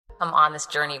come on this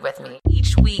journey with me.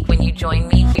 Each week when you join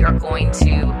me, we are going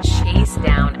to chase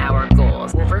down our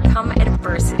goals, overcome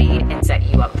adversity, and set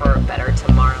you up for a better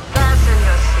tomorrow. Fasten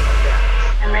your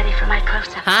seatbelts. I'm ready for my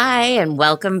close-up. Hi, and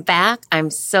welcome back.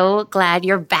 I'm so glad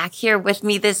you're back here with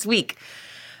me this week.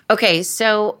 Okay,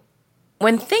 so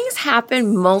when things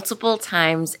happen multiple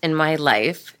times in my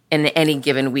life in any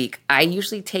given week, I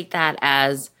usually take that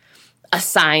as a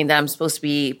sign that I'm supposed to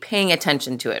be paying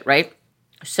attention to it, right?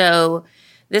 So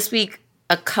this week,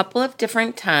 a couple of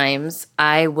different times,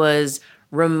 I was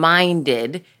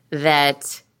reminded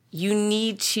that you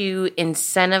need to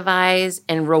incentivize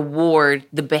and reward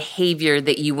the behavior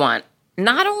that you want.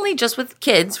 Not only just with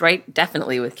kids, right?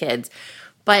 Definitely with kids,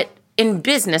 but in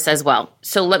business as well.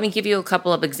 So let me give you a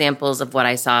couple of examples of what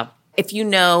I saw. If you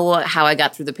know how I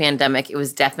got through the pandemic, it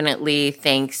was definitely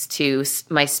thanks to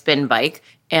my spin bike,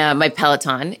 my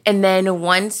Peloton. And then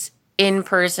once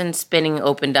in-person spinning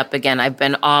opened up again, I've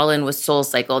been all in with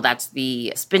SoulCycle. That's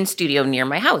the spin studio near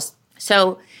my house.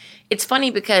 So it's funny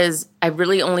because I've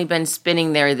really only been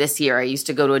spinning there this year. I used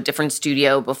to go to a different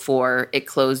studio before it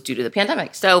closed due to the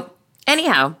pandemic. So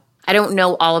anyhow, I don't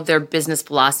know all of their business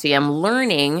philosophy. I'm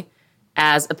learning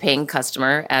as a paying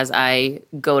customer as I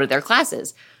go to their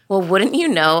classes. Well, wouldn't you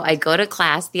know, I go to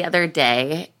class the other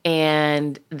day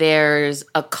and there's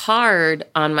a card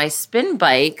on my spin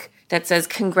bike that says,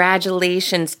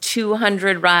 "Congratulations,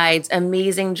 200 rides,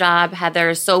 amazing job,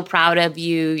 Heather, so proud of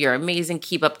you, you're amazing,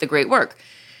 keep up the great work."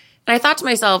 And I thought to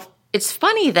myself, it's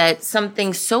funny that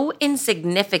something so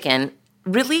insignificant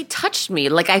really touched me.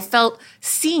 Like I felt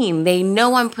seen. They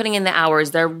know I'm putting in the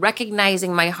hours. They're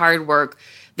recognizing my hard work.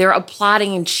 They're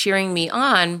applauding and cheering me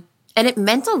on. And it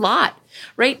meant a lot,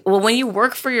 right? Well, when you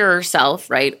work for yourself,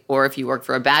 right, or if you work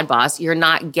for a bad boss, you're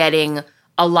not getting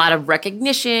a lot of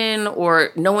recognition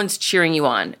or no one's cheering you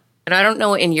on. And I don't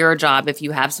know in your job if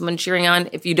you have someone cheering on.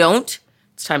 If you don't,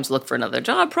 it's time to look for another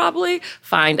job probably,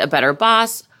 find a better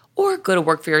boss, or go to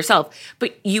work for yourself.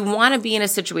 But you want to be in a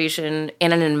situation,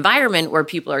 in an environment where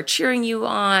people are cheering you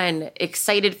on,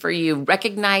 excited for you,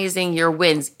 recognizing your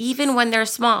wins, even when they're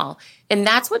small. And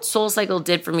that's what SoulCycle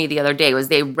did for me the other day, was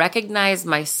they recognized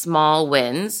my small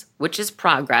wins, which is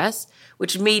progress,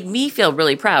 which made me feel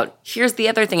really proud. Here's the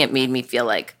other thing it made me feel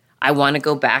like. I want to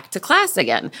go back to class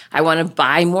again. I want to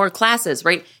buy more classes,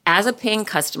 right? As a paying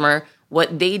customer,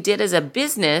 what they did as a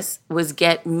business was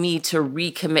get me to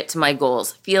recommit to my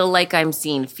goals, feel like I'm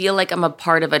seen, feel like I'm a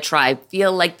part of a tribe,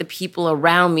 feel like the people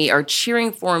around me are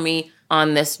cheering for me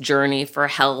on this journey for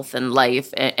health and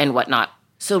life and whatnot.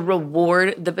 So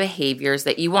reward the behaviors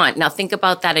that you want. Now think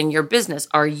about that in your business.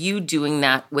 Are you doing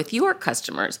that with your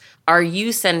customers? Are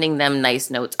you sending them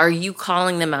nice notes? Are you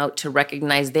calling them out to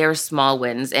recognize their small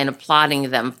wins and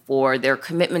applauding them for their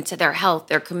commitment to their health,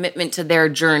 their commitment to their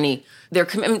journey, their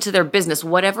commitment to their business,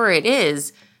 whatever it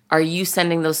is? Are you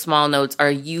sending those small notes?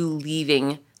 Are you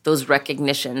leaving those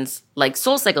recognitions like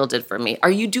SoulCycle did for me?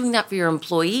 Are you doing that for your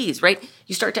employees, right?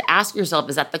 You start to ask yourself,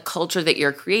 is that the culture that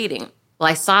you're creating? Well,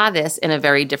 I saw this in a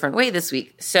very different way this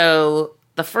week. So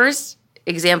the first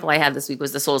example I had this week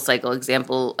was the SoulCycle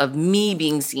example of me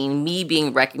being seen, me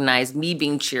being recognized, me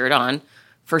being cheered on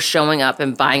for showing up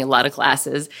and buying a lot of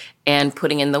classes and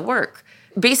putting in the work.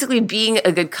 Basically being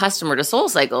a good customer to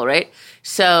SoulCycle, right?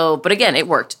 So, but again, it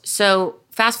worked. So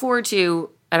fast forward to,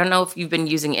 I don't know if you've been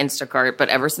using Instacart, but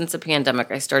ever since the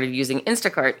pandemic, I started using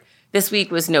Instacart. This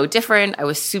week was no different. I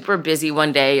was super busy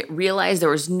one day, realized there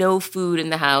was no food in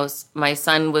the house. My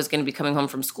son was going to be coming home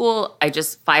from school. I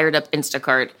just fired up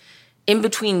Instacart in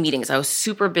between meetings. I was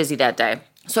super busy that day.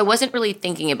 So I wasn't really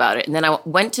thinking about it. And then I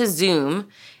went to Zoom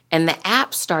and the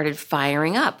app started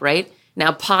firing up, right?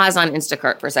 Now pause on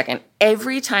Instacart for a second.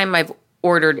 Every time I've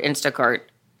ordered Instacart,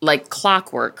 like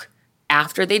clockwork,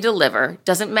 after they deliver,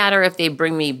 doesn't matter if they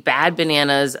bring me bad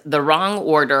bananas, the wrong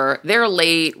order, they're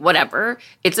late, whatever,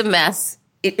 it's a mess.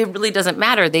 It really doesn't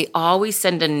matter. They always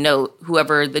send a note,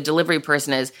 whoever the delivery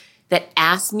person is, that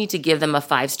asks me to give them a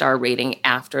 5-star rating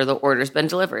after the order's been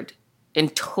delivered. In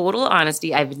total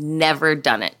honesty, I've never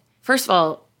done it. First of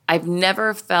all, I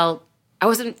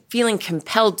wasn't feeling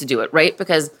compelled to do it, right?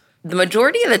 Because the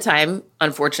majority of the time,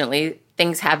 unfortunately,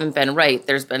 things haven't been right.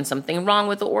 There's been something wrong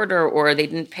with the order, or they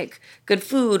didn't pick good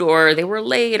food, or they were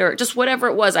late, or just whatever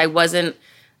it was. I wasn't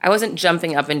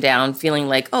jumping up and down feeling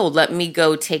like, oh, let me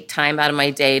go take time out of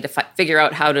my day to figure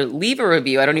out how to leave a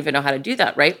review. I don't even know how to do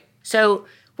that, right? So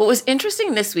what was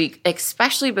interesting this week,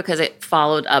 especially because it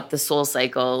followed up the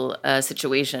SoulCycle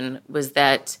situation, was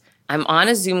that I'm on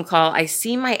a Zoom call. I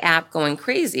see my app going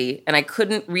crazy, and I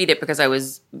couldn't read it because I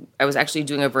was actually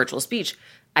doing a virtual speech.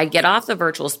 I get off the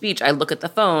virtual speech, I look at the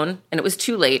phone, and it was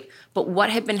too late. But what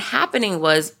had been happening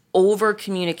was over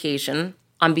communication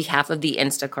on behalf of the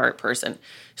Instacart person.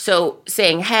 So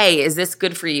saying, hey, is this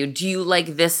good for you? Do you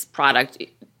like this product?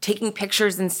 Taking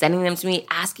pictures and sending them to me,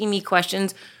 asking me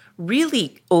questions,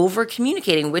 really over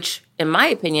communicating, which in my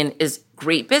opinion is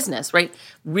great business, right?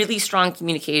 Really strong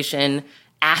communication,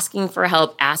 asking for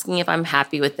help, asking if I'm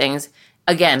happy with things.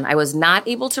 Again, I was not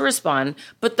able to respond,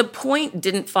 but the point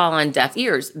didn't fall on deaf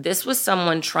ears. This was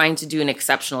someone trying to do an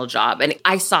exceptional job. And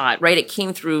I saw it, right? It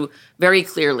came through very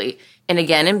clearly. And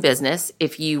again, in business,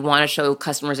 if you want to show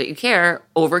customers that you care,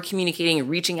 over communicating,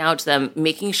 reaching out to them,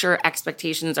 making sure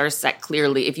expectations are set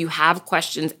clearly. If you have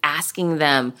questions, asking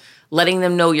them, letting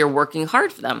them know you're working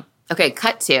hard for them. Okay,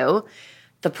 cut to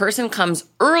the person comes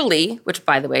early, which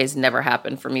by the way has never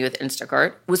happened for me with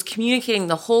Instacart, was communicating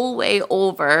the whole way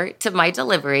over to my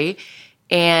delivery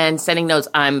and sending notes,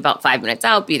 I'm about 5 minutes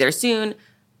out, be there soon.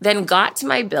 Then got to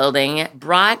my building,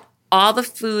 brought all the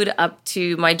food up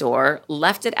to my door,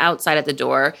 left it outside at the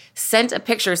door, sent a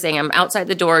picture saying, I'm outside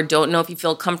the door, don't know if you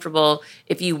feel comfortable.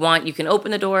 If you want, you can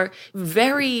open the door.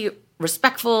 Very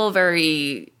respectful,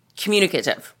 very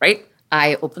communicative, right?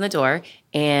 I open the door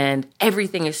and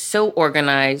everything is so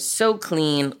organized, so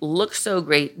clean, looks so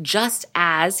great, just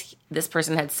as this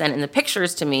person had sent in the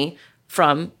pictures to me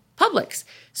from Publix.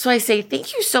 So I say,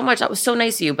 thank you so much. That was so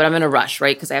nice of you, but I'm in a rush,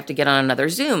 right? Because I have to get on another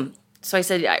Zoom. So I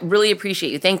said, I really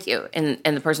appreciate you. Thank you. And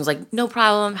the person was like, no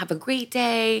problem. Have a great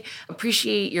day.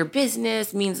 Appreciate your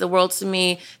business. Means the world to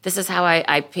me. This is how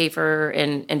I pay for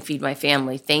and feed my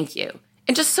family. Thank you.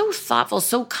 And just so thoughtful,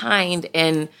 so kind,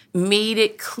 and made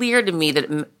it clear to me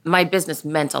that my business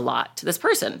meant a lot to this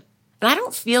person. And I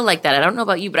don't feel like that. I don't know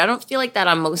about you, but I don't feel like that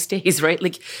on most days, right?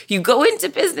 Like you go into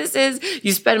businesses,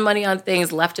 you spend money on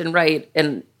things left and right.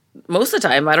 And most of the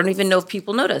time, I don't even know if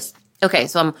people notice. Okay,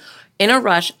 so I'm in a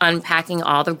rush unpacking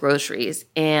all the groceries.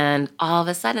 And all of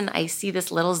a sudden, I see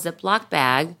this little Ziploc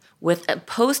bag with a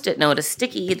Post-it note, a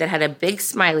sticky that had a big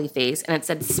smiley face. And it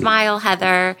said, smile,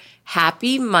 Heather.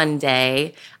 Happy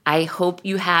Monday. I hope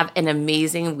you have an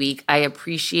amazing week. I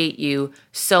appreciate you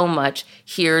so much.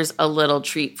 Here's a little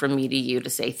treat from me to you to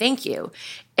say thank you.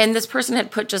 And this person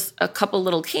had put just a couple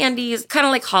little candies, kind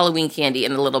of like Halloween candy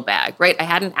in the little bag, right? I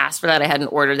hadn't asked for that. I hadn't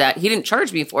ordered that. He didn't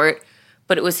charge me for it,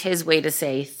 but it was his way to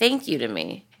say thank you to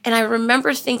me. And I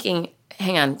remember thinking,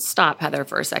 hang on, stop, Heather,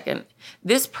 for a second.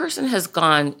 This person has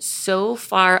gone so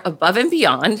far above and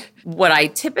beyond what I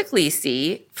typically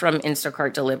see from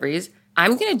Instacart deliveries.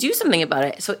 I'm going to do something about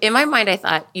it. So in my mind, I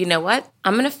thought, you know what?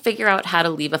 I'm going to figure out how to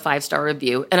leave a 5-star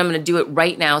review, and I'm going to do it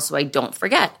right now so I don't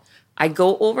forget. I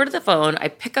go over to the phone. I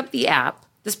pick up the app.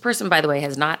 This person, by the way,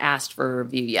 has not asked for a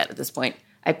review yet at this point.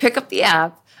 I pick up the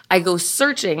app. I go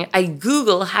searching. I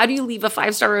Google, how do you leave a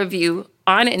 5-star review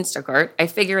on Instacart? I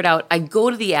figure it out. I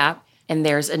go to the app, and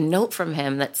there's a note from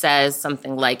him that says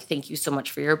something like, thank you so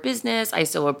much for your business. I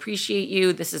so appreciate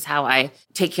you. This is how I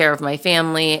take care of my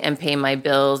family and pay my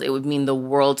bills. It would mean the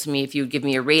world to me if you would give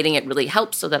me a rating. It really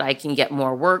helps so that I can get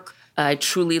more work. I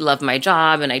truly love my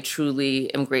job, and I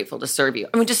truly am grateful to serve you.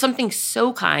 I mean, just something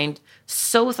so kind,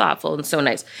 so thoughtful, and so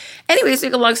nice. Anyways, to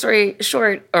make a long story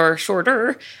short, or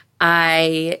shorter,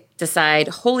 I decide,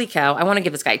 holy cow, I want to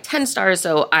give this guy 10 stars.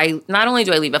 So I not only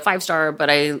do I leave a 5-star, but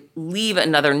I leave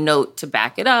another note to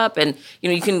back it up. And,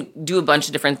 you can do a bunch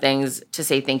of different things to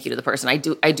say thank you to the person. I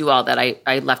do all that.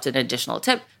 I left an additional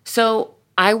tip. So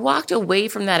I walked away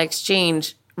from that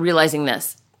exchange realizing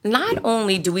this. Not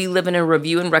only do we live in a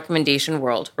review and recommendation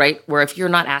world, right, where if you're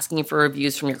not asking for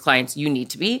reviews from your clients, you need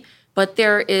to be, but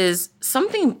there is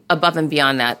something above and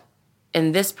beyond that.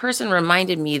 And this person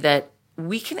reminded me that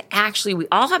we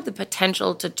all have the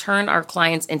potential to turn our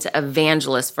clients into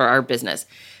evangelists for our business.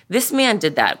 This man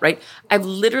did that, right? I've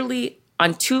literally,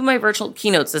 on 2 of my virtual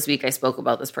keynotes this week, I spoke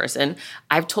about this person.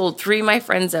 I've told 3 of my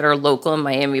friends that are local in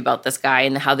Miami about this guy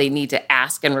and how they need to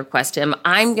ask and request him.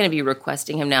 I'm going to be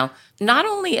requesting him now. Not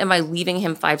only am I leaving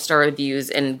him 5-star reviews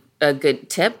and a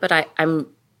good tip, but I'm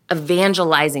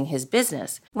evangelizing his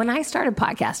business. When I started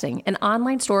podcasting, an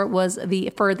online store was the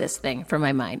furthest thing from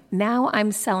my mind. Now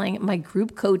I'm selling my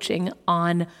group coaching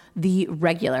on the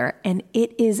regular, and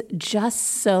it is just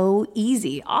so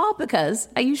easy, all because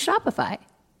I use Shopify.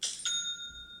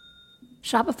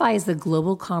 Shopify is the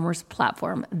global commerce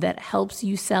platform that helps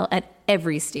you sell at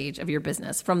every stage of your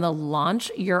business, from the launch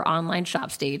your online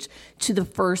shop stage to the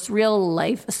first real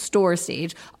life store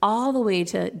stage, all the way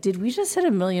to, did we just hit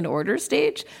 1 million orders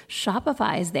stage?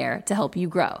 Shopify is there to help you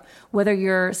grow. Whether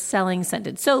you're selling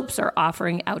scented soaps or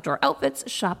offering outdoor outfits,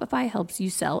 Shopify helps you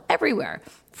sell everywhere.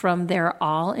 from their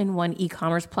all-in-one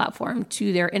e-commerce platform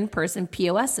to their in-person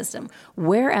POS system,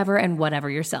 wherever and whatever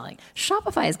you're selling.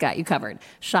 Shopify's got you covered.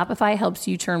 Shopify helps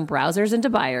you turn browsers into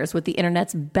buyers with the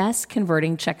internet's best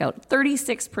converting checkout,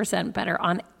 36% better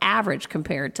on average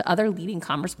compared to other leading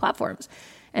commerce platforms,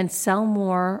 and sell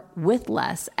more with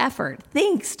less effort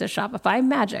thanks to Shopify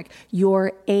Magic,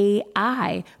 your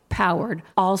AI-powered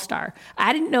all-star.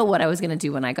 I didn't know what I was going to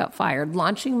do when I got fired.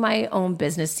 Launching my own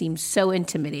business seemed so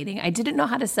intimidating. I didn't know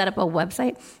how to set up a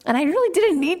website, and I really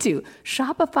didn't need to.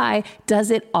 Shopify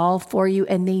does it all for you,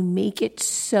 and they make it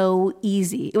so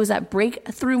easy. It was that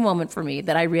breakthrough moment for me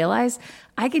that I realized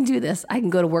I can do this. I can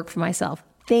go to work for myself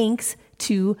thanks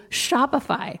to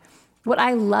Shopify. What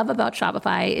I love about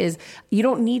Shopify is you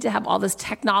don't need to have all this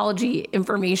technology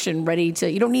information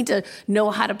you don't need to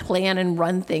know how to plan and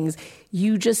run things.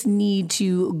 You just need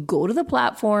to go to the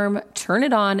platform, turn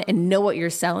it on, and know what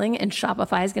you're selling, and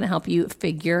Shopify is going to help you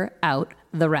figure out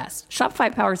the rest.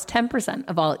 Shopify powers 10%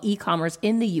 of all e-commerce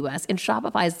in the U.S., and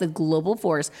Shopify is the global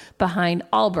force behind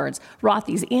Allbirds,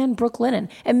 Rothy's, and Brooklinen,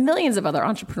 and millions of other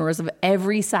entrepreneurs of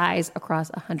every size across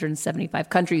 175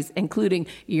 countries, including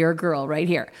your girl right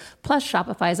here. Plus,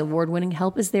 Shopify's award-winning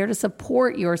help is there to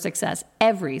support your success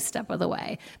every step of the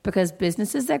way, because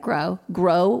businesses that grow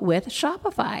with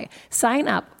Shopify. Sign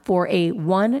up for a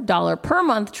 $1 per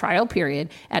month trial period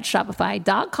at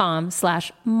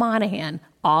shopify.com/Monahan,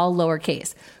 all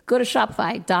lowercase. Go to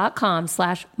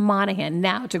shopify.com/Monahan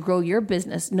now to grow your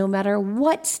business no matter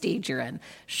what stage you're in.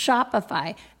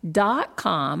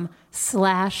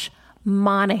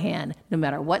 Shopify.com/Monahan. No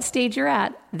matter what stage you're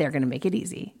at, they're going to make it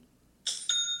easy.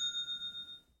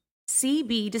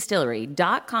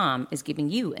 CBDistillery.com is giving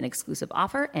you an exclusive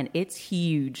offer, and it's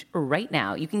huge. Right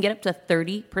now, you can get up to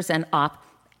 30% off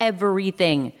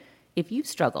everything. If you've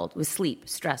struggled with sleep,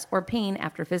 stress, or pain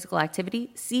after physical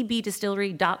activity,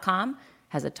 CBDistillery.com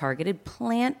has a targeted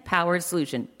plant-powered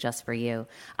solution just for you.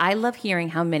 I love hearing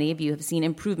how many of you have seen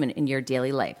improvement in your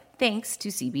daily life thanks to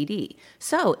CBD.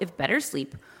 So if better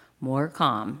sleep, more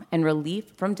calm, and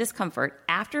relief from discomfort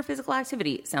after physical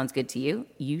activity sounds good to you,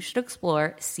 you should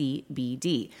explore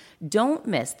CBD. Don't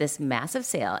miss this massive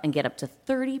sale and get up to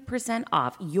 30%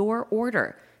 off your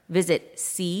order. Visit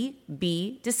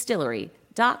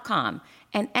cbdistillery.com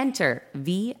and enter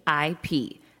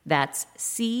VIP. That's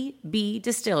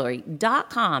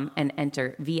cbdistillery.com and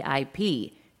enter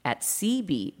VIP at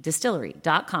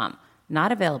cbdistillery.com.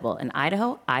 Not available in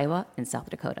Idaho, Iowa, and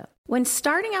South Dakota. When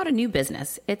starting out a new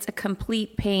business, it's a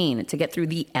complete pain to get through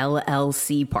the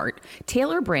LLC part.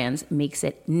 Taylor Brands makes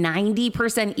it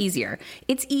 90% easier.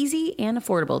 It's easy and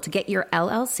affordable to get your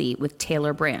LLC with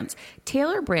Taylor Brands.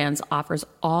 Taylor Brands offers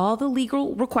all the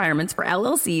legal requirements for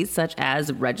LLCs, such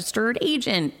as registered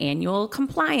agent, annual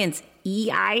compliance,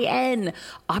 EIN,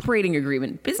 operating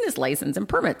agreement, business license, and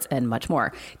permits, and much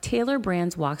more. Taylor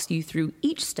Brands walks you through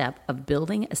each step of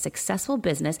building a successful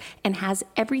business and has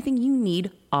everything you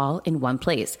need all in one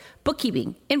place.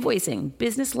 Bookkeeping, invoicing,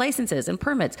 business licenses and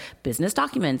permits, business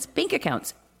documents, bank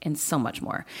accounts, and so much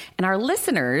more. And our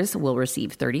listeners will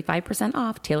receive 35%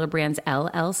 off Taylor Brands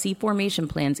LLC formation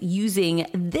plans using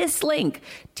this link,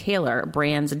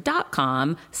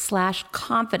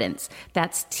 taylorbrands.com/confidence.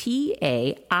 That's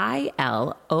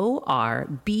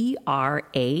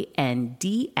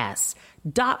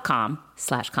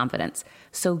TAILORBRANDS.com/confidence.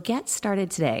 So get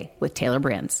started today with Taylor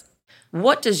Brands.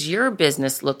 What does your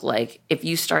business look like if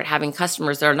you start having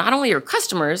customers that are not only your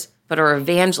customers, but are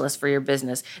evangelists for your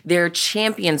business? They're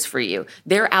champions for you.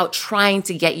 They're out trying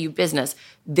to get you business.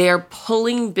 They're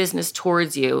pulling business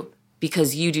towards you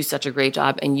because you do such a great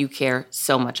job and you care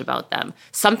so much about them.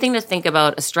 Something to think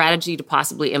about, a strategy to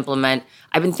possibly implement.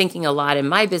 I've been thinking a lot in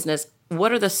my business.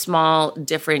 What are the small,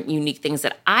 different, unique things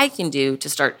that I can do to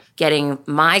start getting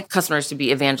my customers to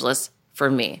be evangelists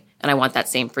for me? And I want that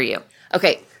same for you.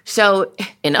 Okay, so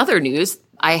in other news,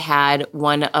 I had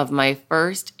one of my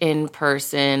first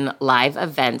in-person live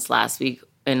events last week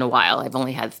in a while. I've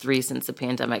only had 3 since the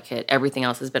pandemic hit. Everything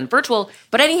else has been virtual.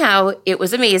 But anyhow, it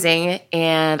was amazing.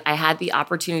 And I had the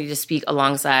opportunity to speak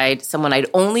alongside someone I'd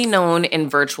only known in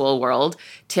virtual world,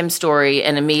 Tim Storey,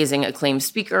 an amazing acclaimed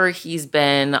speaker. He's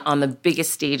been on the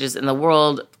biggest stages in the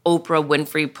world. Oprah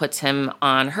Winfrey puts him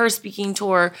on her speaking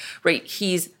tour, right?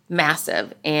 He's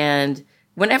massive. And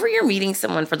whenever you're meeting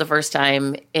someone for the first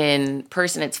time in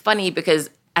person, it's funny because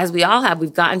as we all have,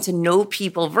 we've gotten to know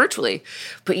people virtually,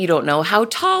 but you don't know how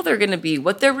tall they're going to be,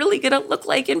 what they're really going to look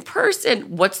like in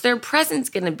person, what's their presence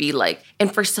going to be like.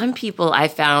 And for some people, I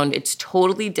found it's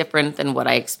totally different than what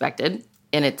I expected.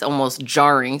 and it's almost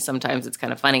jarring. Sometimes it's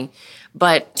kind of funny.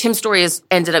 But Tim Storey has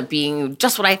ended up being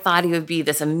just what I thought he would be,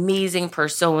 this amazing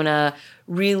persona,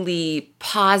 really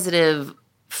positive,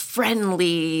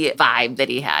 friendly vibe that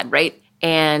he had, right?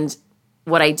 And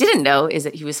what I didn't know is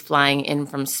that he was flying in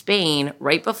from Spain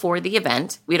right before the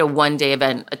event. We had a one-day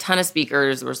event, a ton of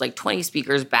speakers. There was like 20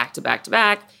 speakers back to back to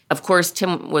back. Of course,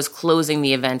 Tim was closing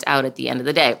the event out at the end of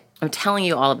the day. I'm telling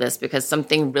you all of this because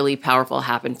something really powerful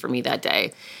happened for me that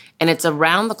day. And it's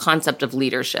around the concept of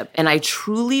leadership. And I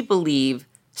truly believe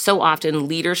so often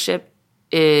leadership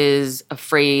is a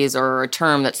phrase or a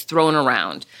term that's thrown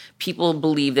around. People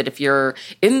believe that if you're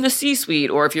in the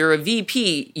C-suite or if you're a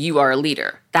VP, you are a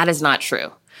leader. That is not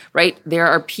true, right? There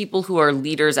are people who are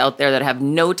leaders out there that have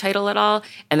no title at all,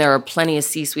 and there are plenty of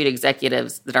C-suite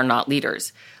executives that are not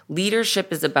leaders.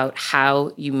 Leadership is about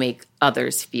how you make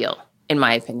others feel, in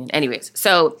my opinion. Anyways,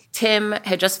 so Tim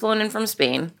had just flown in from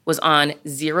Spain, was on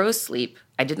 0 sleep.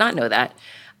 I did not know that.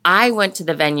 I went to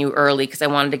the venue early because I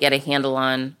wanted to get a handle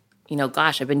on,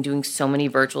 I've been doing so many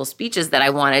virtual speeches that I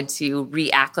wanted to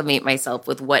reacclimate myself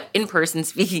with what in-person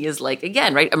speaking is like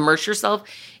again, right? Immerse yourself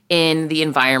in the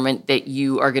environment that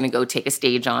you are going to go take a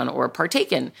stage on or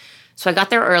partake in. So I got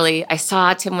there early. I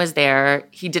saw Tim was there.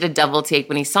 He did a double take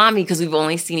when he saw me because we've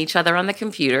only seen each other on the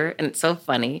computer, and it's so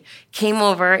funny. Came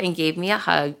over and gave me a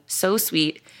hug, so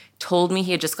sweet, told me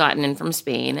he had just gotten in from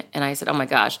Spain, and I said, oh my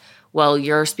gosh, well,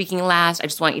 you're speaking last. I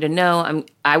just want you to know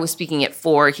I was speaking at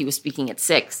 4. He was speaking at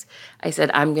 6. I said,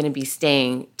 I'm going to be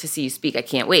staying to see you speak. I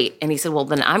can't wait. And he said, well,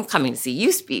 then I'm coming to see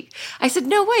you speak. I said,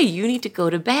 no way. You need to go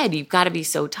to bed. You've got to be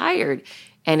so tired.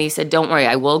 And he said, don't worry,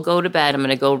 I will go to bed. I'm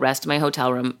going to go rest in my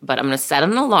hotel room, but I'm going to set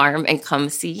an alarm and come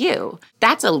see you.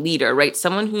 That's a leader, right?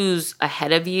 Someone who's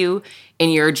ahead of you in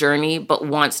your journey, but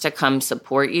wants to come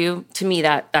support you. To me,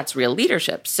 that's real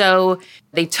leadership. So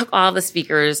they took all the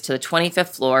speakers to the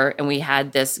 25th floor, and we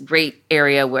had this great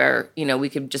area where, we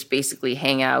could just basically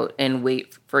hang out and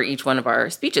wait for each one of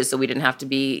our speeches. So we didn't have to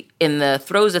be in the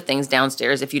throes of things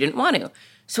downstairs if you didn't want to.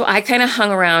 So I kind of hung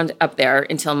around up there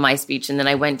until my speech, and then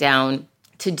I went down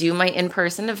to do my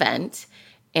in-person event.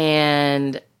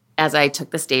 And as I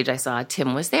took the stage, I saw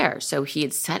Tim was there. So he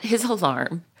had set his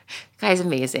alarm, guy's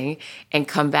amazing, and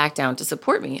come back down to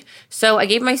support me. So I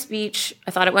gave my speech.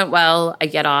 I thought it went well. I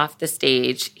get off the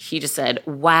stage. He just said,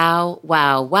 wow,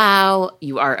 wow, wow,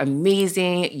 you are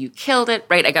amazing. You killed it,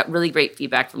 right? I got really great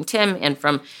feedback from Tim and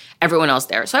from everyone else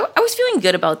there. So I was feeling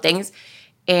good about things.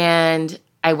 And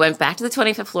I went back to the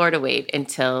 25th floor to wait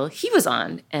until he was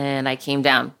on, and I came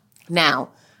down. Now,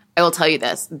 I will tell you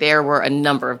this, there were a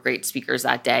number of great speakers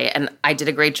that day, and I did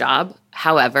a great job.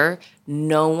 However,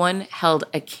 no one held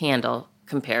a candle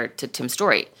compared to Tim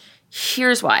Storey.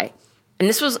 Here's why. And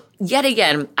this was, yet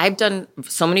again, I've done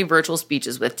so many virtual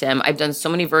speeches with Tim. I've done so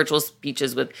many virtual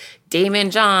speeches with Damon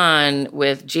John,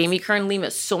 with Jamie Kern-Lima,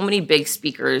 so many big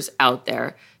speakers out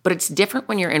there. But it's different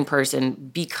when you're in person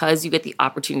because you get the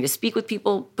opportunity to speak with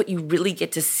people, but you really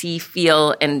get to see,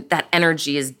 feel, and that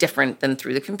energy is different than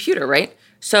through the computer, right?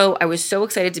 So I was so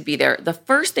excited to be there. The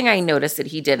first thing I noticed that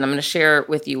he did, and I'm going to share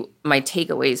with you my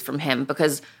takeaways from him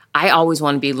because I always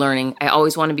want to be learning. I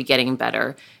always want to be getting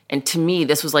better. And to me,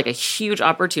 this was like a huge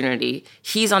opportunity.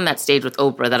 He's on that stage with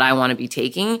Oprah that I want to be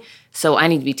taking. So I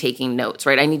need to be taking notes,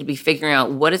 right? I need to be figuring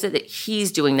out what is it that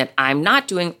he's doing that I'm not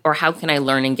doing, or how can I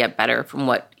learn and get better from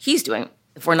what he's doing?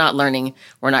 If we're not learning,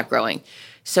 we're not growing.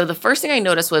 So the first thing I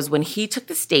noticed was when he took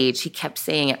the stage, he kept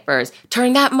saying at first,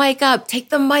 turn that mic up, take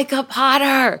the mic up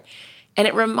hotter. And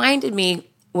it reminded me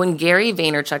when Gary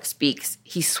Vaynerchuk speaks,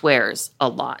 he swears a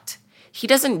lot. He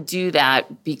doesn't do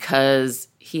that because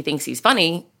he thinks he's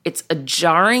funny. It's a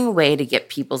jarring way to get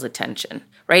people's attention,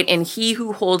 right? And he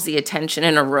who holds the attention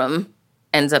in a room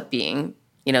ends up being,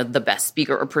 the best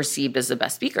speaker or perceived as the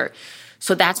best speaker.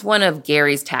 So that's one of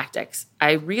Gary's tactics.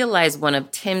 I realized one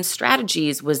of Tim's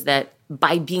strategies was that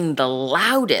by being the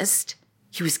loudest,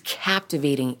 he was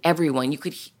captivating everyone. You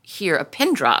could hear a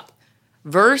pin drop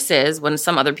versus when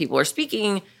some other people were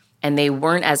speaking and they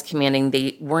weren't as commanding,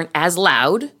 they weren't as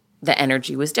loud, the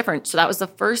energy was different. So that was the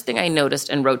first thing I noticed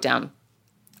and wrote down.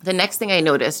 The next thing I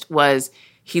noticed was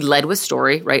he led with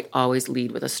story, right? Always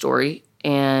lead with a story.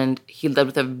 And he led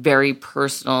with a very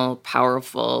personal,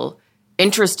 powerful,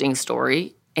 interesting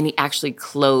story. And he actually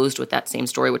closed with that same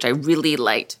story, which I really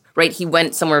liked, right? He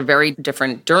went somewhere very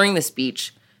different during the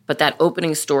speech, but that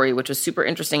opening story, which was super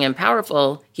interesting and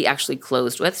powerful, he actually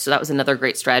closed with. So that was another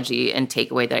great strategy and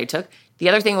takeaway that I took. The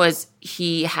other thing was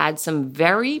he had some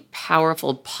very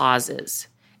powerful pauses.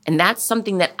 And that's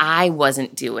something that I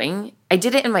wasn't doing. I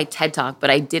did it in my TED Talk, but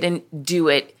I didn't do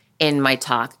it in my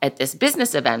talk at this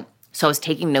business event. So I was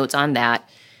taking notes on that.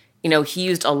 He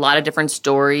used a lot of different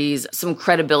stories, some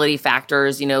credibility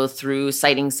factors, through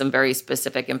citing some very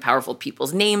specific and powerful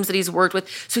people's names that he's worked with.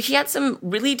 So he had some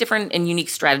really different and unique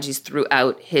strategies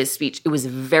throughout his speech. It was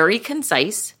very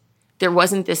concise. There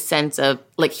wasn't this sense of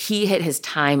like he hit his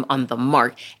time on the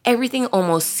mark. Everything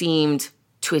almost seemed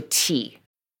to a T.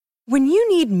 When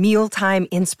you need mealtime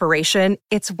inspiration,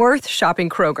 it's worth shopping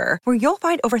Kroger, where you'll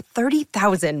find over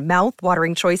 30,000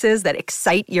 mouth-watering choices that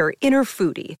excite your inner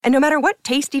foodie. And no matter what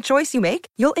tasty choice you make,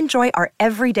 you'll enjoy our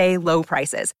everyday low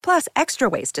prices, plus extra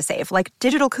ways to save, like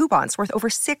digital coupons worth over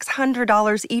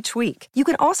 $600 each week. You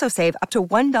can also save up to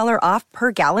 $1 off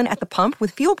per gallon at the pump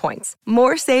with fuel points.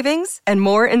 More savings and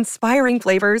more inspiring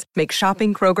flavors make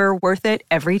shopping Kroger worth it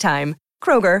every time.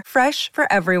 Kroger, fresh for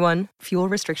everyone. Fuel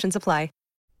restrictions apply.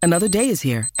 Another day is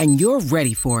here, and you're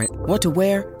ready for it. What to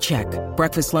wear? Check.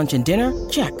 Breakfast, lunch, and dinner?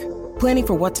 Check. Planning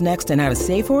for what's next and how to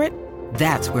save for it?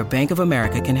 That's where Bank of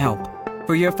America can help.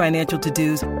 For your financial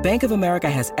to-dos, Bank of America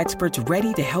has experts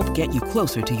ready to help get you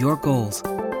closer to your goals.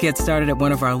 Get started at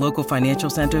one of our local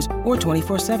financial centers or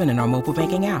 24/7 in our mobile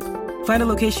banking app. Find a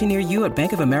location near you at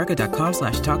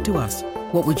bankofamerica.com/talktous.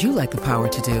 What would you like the power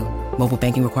to do? Mobile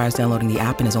banking requires downloading the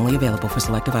app and is only available for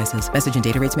select devices. Message and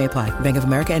data rates may apply. Bank of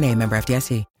America NA, member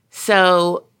FDIC.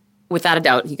 So without a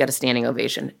doubt, he got a standing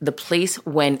ovation. The place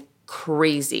went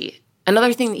crazy.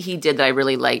 Another thing that he did that I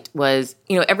really liked was,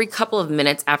 every couple of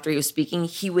minutes after he was speaking,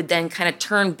 he would then kind of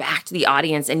turn back to the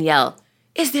audience and yell,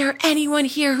 "Is there anyone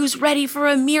here who's ready for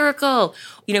a miracle?"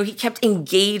 He kept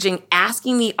engaging,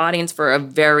 asking the audience for a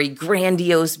very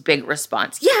grandiose, big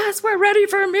response. Yes, we're ready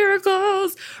for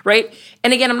miracles, right?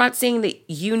 And again, I'm not saying that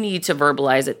you need to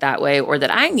verbalize it that way or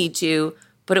that I need to,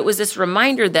 but it was this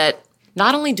reminder that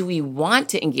not only do we want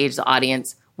to engage the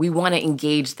audience, we want to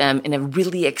engage them in a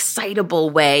really excitable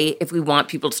way if we want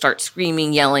people to start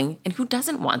screaming, yelling. And who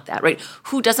doesn't want that, right?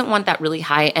 Who doesn't want that really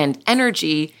high-end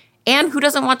energy? And who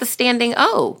doesn't want the standing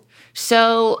O?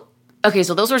 So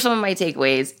those were some of my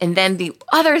takeaways. And then the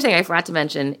other thing I forgot to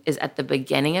mention is at the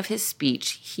beginning of his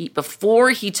speech,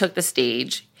 before he took the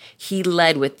stage, he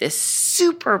led with this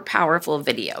super powerful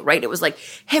video, right? It was like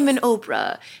him and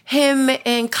Oprah, him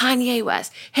and Kanye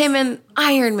West, him and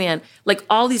Iron Man, like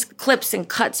all these clips and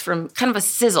cuts from kind of a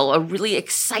sizzle, a really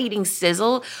exciting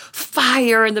sizzle,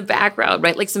 fire in the background,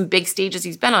 right? Like some big stages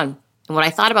he's been on. And what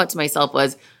I thought about to myself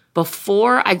was,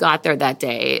 before I got there that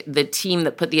day, the team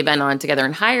that put the event on together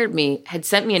and hired me had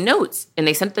sent me a note, and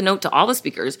they sent the note to all the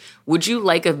speakers. Would you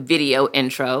like a video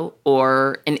intro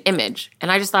or an image? And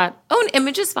I just thought, an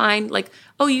image is fine. Like,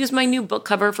 use my new book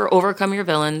cover for Overcome Your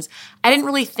Villains. I didn't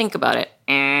really think about it.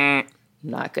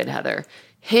 Not good, Heather.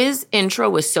 His intro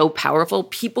was so powerful.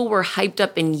 People were hyped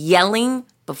up and yelling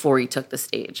before he took the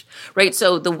stage, right?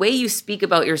 So the way you speak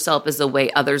about yourself is the way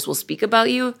others will speak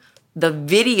about you. The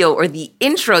video or the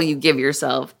intro you give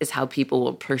yourself is how people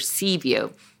will perceive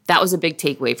you. That was a big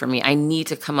takeaway for me. I need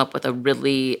to come up with a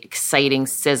really exciting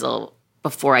sizzle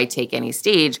before I take any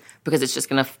stage, because it's just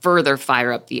going to further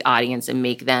fire up the audience and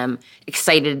make them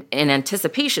excited in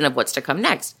anticipation of what's to come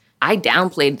next. I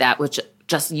downplayed that with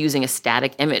just using a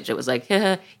static image. It was like,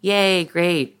 yay,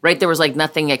 great, right? There was like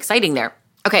nothing exciting there.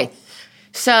 Okay,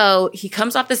 so he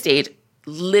comes off the stage.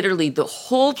 Literally, the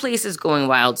whole place is going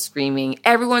wild, screaming.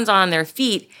 Everyone's on their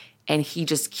feet, and he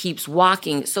just keeps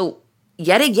walking. So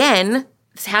yet again,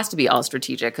 this has to be all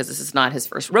strategic because this is not his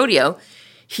first rodeo.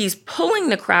 He's pulling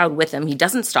the crowd with him. He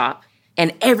doesn't stop,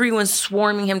 and everyone's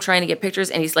swarming him, trying to get pictures,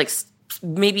 and he's like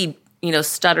maybe,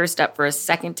 stutter step for a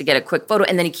second to get a quick photo,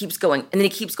 and then he keeps going, and then he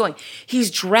keeps going. He's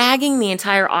dragging the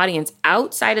entire audience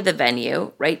outside of the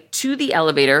venue, right, to the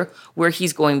elevator where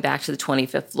he's going back to the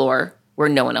 25th floor, where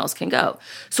no one else can go.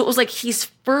 So it was like he's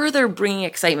further bringing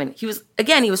excitement. He was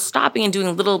stopping and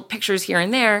doing little pictures here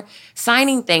and there,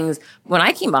 signing things. When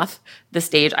I came off the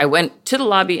stage, I went to the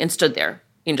lobby and stood there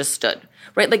and just stood,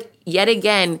 right? Like yet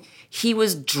again, he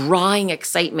was drawing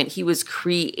excitement. He was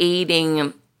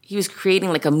creating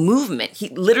like a movement. He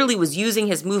literally was using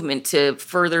his movement to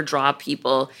further draw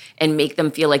people and make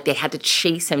them feel like they had to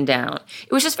chase him down.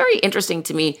 It was just very interesting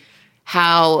to me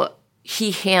how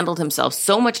he handled himself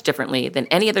so much differently than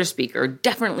any other speaker,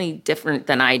 definitely different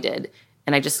than I did.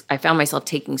 And I found myself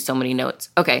taking so many notes.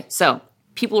 Okay, so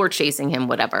people were chasing him,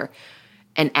 whatever.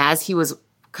 And as he was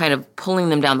kind of pulling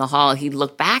them down the hall, he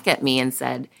looked back at me and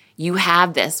said, "You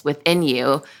have this within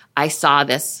you. I saw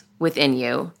this within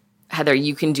you. Heather,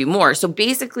 you can do more." So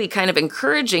basically kind of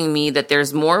encouraging me that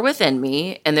there's more within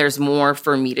me and there's more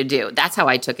for me to do. That's how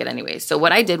I took it anyway. So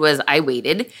what I did was I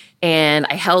waited and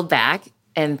I held back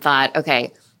and thought, okay,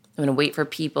 I'm going to wait for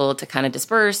people to kind of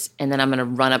disperse, and then I'm going to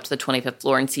run up to the 25th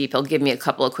floor and see if he'll give me a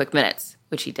couple of quick minutes.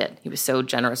 which he did. He was so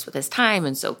generous with his time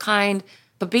and so kind.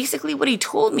 But basically what he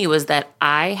told me was that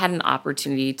I had an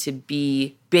opportunity to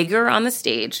be bigger on the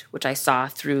stage, which I saw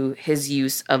through his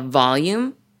use of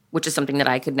volume, which is something that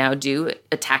I could now do,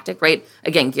 a tactic, right?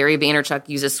 Again, Gary Vaynerchuk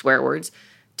uses swear words.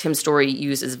 Tim Story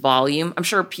uses volume. I'm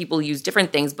sure people use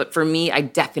different things, but for me, I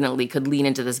definitely could lean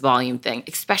into this volume thing,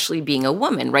 especially being a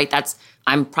woman, right?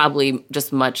 I'm probably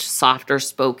just much softer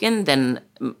spoken than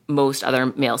most other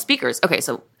male speakers. Okay,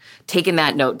 so taking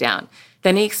that note down.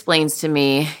 Then he explains to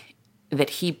me that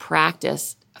he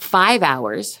practiced 5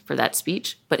 hours for that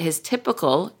speech, but his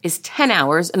typical is 10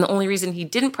 hours. And the only reason he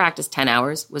didn't practice 10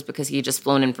 hours was because he had just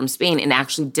flown in from Spain and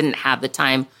actually didn't have the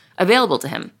time available to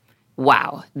him.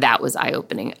 Wow, that was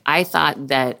eye-opening. I thought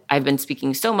that I've been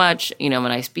speaking so much, when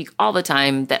I speak all the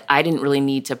time, that I didn't really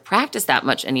need to practice that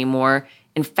much anymore.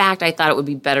 In fact, I thought it would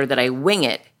be better that I wing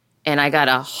it. And I got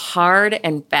a hard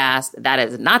and fast, that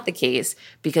is not the case,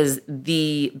 because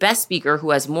the best speaker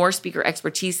who has more speaker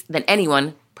expertise than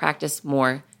anyone practiced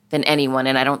more than anyone.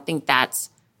 And I don't think that's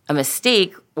a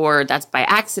mistake or that's by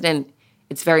accident.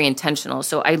 It's very intentional.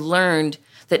 So I learned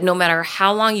that no matter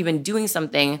how long you've been doing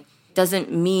something,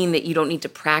 doesn't mean that you don't need to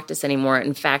practice anymore.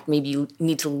 In fact, maybe you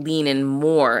need to lean in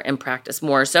more and practice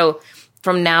more. So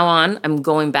from now on, I'm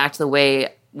going back to the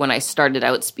way when I started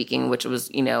out speaking, which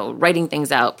was, writing things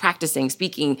out, practicing,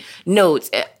 speaking notes.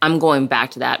 I'm going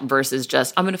back to that versus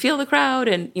just, I'm going to feel the crowd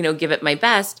and, give it my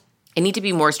best. I need to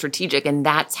be more strategic. And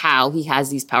that's how he has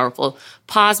these powerful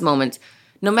pause moments.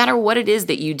 No matter what it is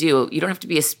that you do, you don't have to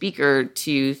be a speaker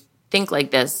to think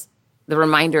like this. The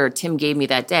reminder Tim gave me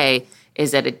that day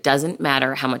is that it doesn't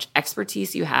matter how much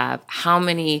expertise you have, how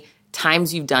many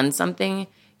times you've done something,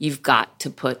 you've got to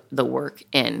put the work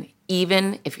in,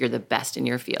 even if you're the best in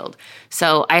your field.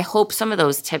 So I hope some of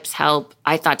those tips help.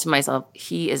 I thought to myself,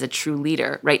 he is a true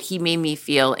leader, right? He made me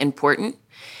feel important.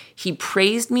 He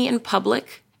praised me in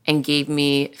public and gave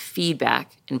me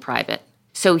feedback in private.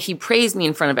 So he praised me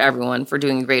in front of everyone for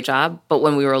doing a great job, but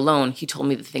when we were alone, he told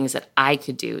me the things that I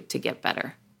could do to get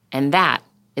better. And that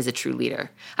is a true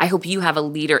leader. I hope you have a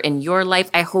leader in your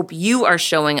life. I hope you are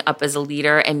showing up as a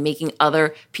leader and making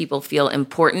other people feel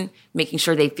important, making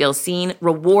sure they feel seen,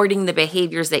 rewarding the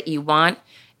behaviors that you want,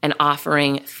 and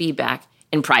offering feedback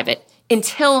in private.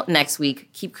 Until next week,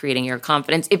 keep creating your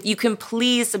confidence. If you can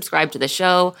please subscribe to the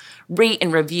show, rate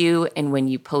and review, and when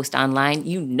you post online,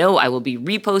 I will be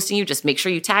reposting you. Just make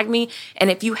sure you tag me. And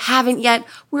if you haven't yet,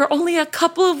 we're only a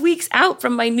couple of weeks out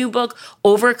from my new book,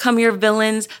 Overcome Your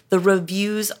Villains. The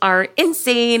reviews are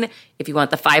insane. If you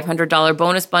want the $500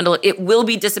 bonus bundle, it will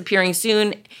be disappearing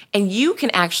soon. And you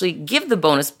can actually give the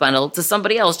bonus bundle to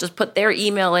somebody else. Just put their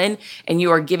email in and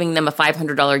you are giving them a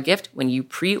 $500 gift when you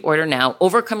pre-order now.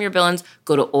 Overcome Your Villains.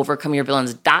 Go to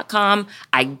overcomeyourvillains.com.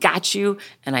 I got you,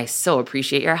 and I so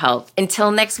appreciate your help. Until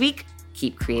next week,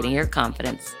 keep creating your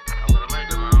confidence.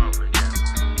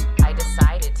 I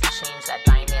decided to change that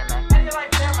dynamic.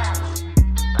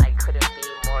 I couldn't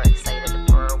be more excited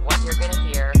for what you're going to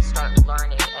hear. Start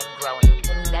learning and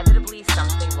growing. Inevitably,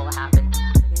 something will happen.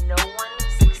 No one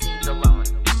succeeds alone.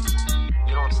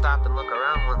 You don't stop and look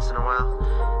around once in a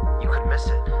while, you could miss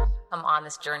it. Come on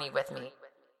this journey with me.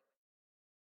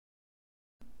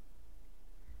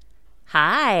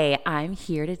 Hi, I'm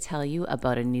here to tell you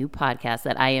about a new podcast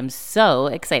that I am so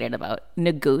excited about,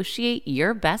 Negotiate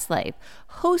Your Best Life,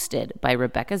 hosted by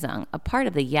Rebecca Zung, a part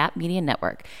of the Yap Media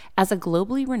Network. As a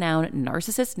globally renowned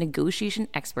narcissist negotiation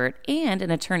expert and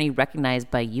an attorney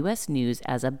recognized by U.S. News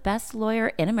as a best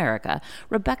lawyer in America,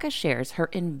 Rebecca shares her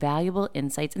invaluable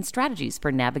insights and strategies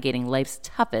for navigating life's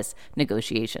toughest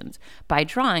negotiations. By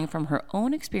drawing from her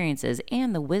own experiences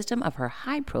and the wisdom of her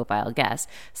high-profile guests,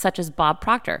 such as Bob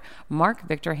Proctor, Mark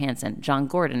Victor Hansen, John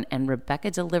Gordon, and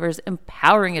Rebecca delivers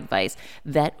empowering advice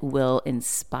that will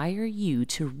inspire you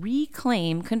to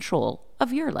reclaim control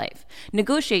of your life.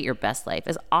 Negotiate Your Best Life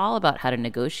is all about how to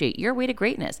negotiate your way to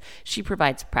greatness. She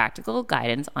provides practical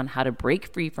guidance on how to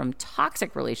break free from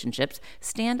toxic relationships,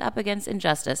 stand up against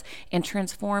injustice, and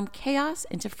transform chaos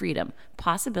into freedom,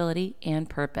 possibility, and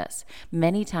purpose.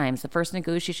 Many times, the first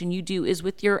negotiation you do is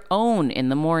with your own in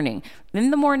the morning.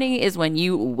 In the morning is when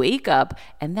you wake up,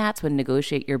 and that's when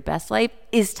Negotiate Your Best Life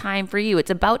is time for you. It's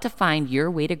about to find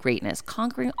your way to greatness,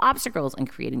 conquering obstacles, and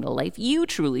creating the life you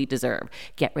truly deserve.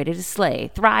 Get ready to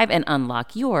slay, thrive, and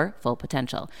unlock your full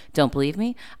potential. Don't believe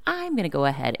me? I'm going to go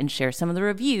ahead and share some of the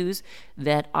reviews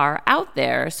that are out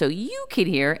there so you can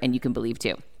hear and you can believe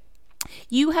too.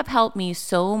 You have helped me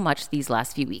so much these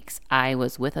last few weeks. I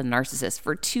was with a narcissist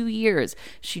for 2 years.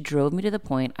 She drove me to the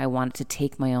point I wanted to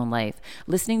take my own life.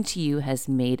 Listening to you has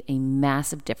made a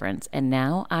massive difference, and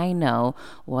now I know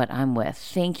what I'm with.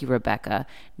 Thank you, Rebecca.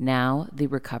 Now the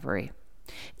recovery.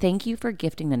 Thank you for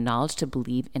gifting the knowledge to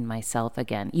believe in myself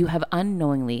again. You have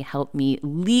unknowingly helped me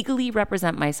legally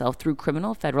represent myself through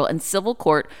criminal, federal, and civil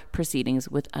court proceedings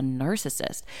with a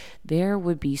narcissist. There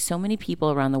would be so many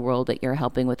people around the world that you're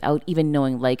helping without even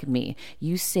knowing, like me.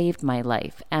 You saved my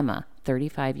life. Emma,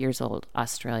 35 years old,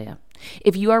 Australia.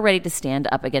 If you are ready to stand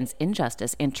up against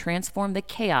injustice and transform the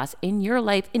chaos in your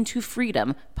life into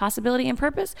freedom, possibility, and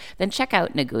purpose, then check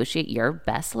out Negotiate Your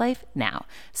Best Life now.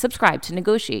 Subscribe to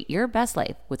Negotiate Your Best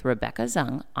Life with Rebecca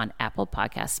Zung on Apple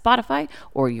Podcasts, Spotify,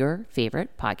 or your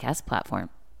favorite podcast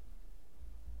platform.